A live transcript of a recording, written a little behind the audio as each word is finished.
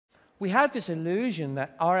We had this illusion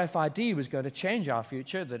that RFID was going to change our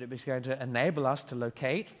future, that it was going to enable us to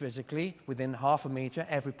locate physically within half a meter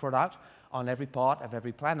every product on every part of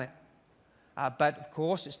every planet. But of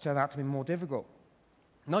course, it's turned out to be more difficult.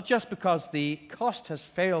 Not just because the cost has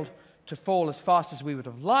failed to fall as fast as we would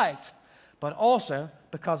have liked, but also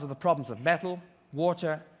because of the problems of metal,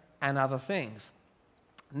 water, and other things.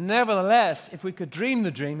 Nevertheless, if we could dream the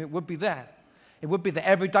dream, it would be that. It would be that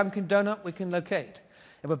every Dunkin' Donut we can locate.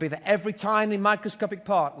 It would be that every tiny microscopic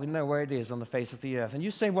part, we know where it is on the face of the earth. And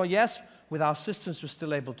you say, well, yes, with our systems, we're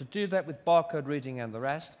still able to do that, with barcode reading and the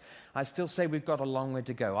rest. I still say we've got a long way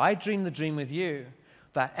to go. I dream the dream with you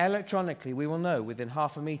that electronically we will know within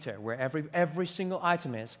half a meter where every single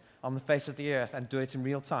item is on the face of the earth and do it in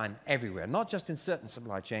real time everywhere, not just in certain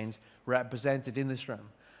supply chains represented in this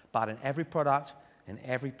room, but in every product, in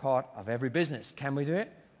every part of every business. Can we do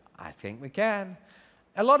it? I think we can.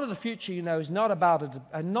 A lot of the future, you know, is not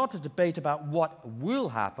a debate about what will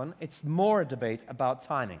happen. It's more a debate about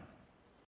timing.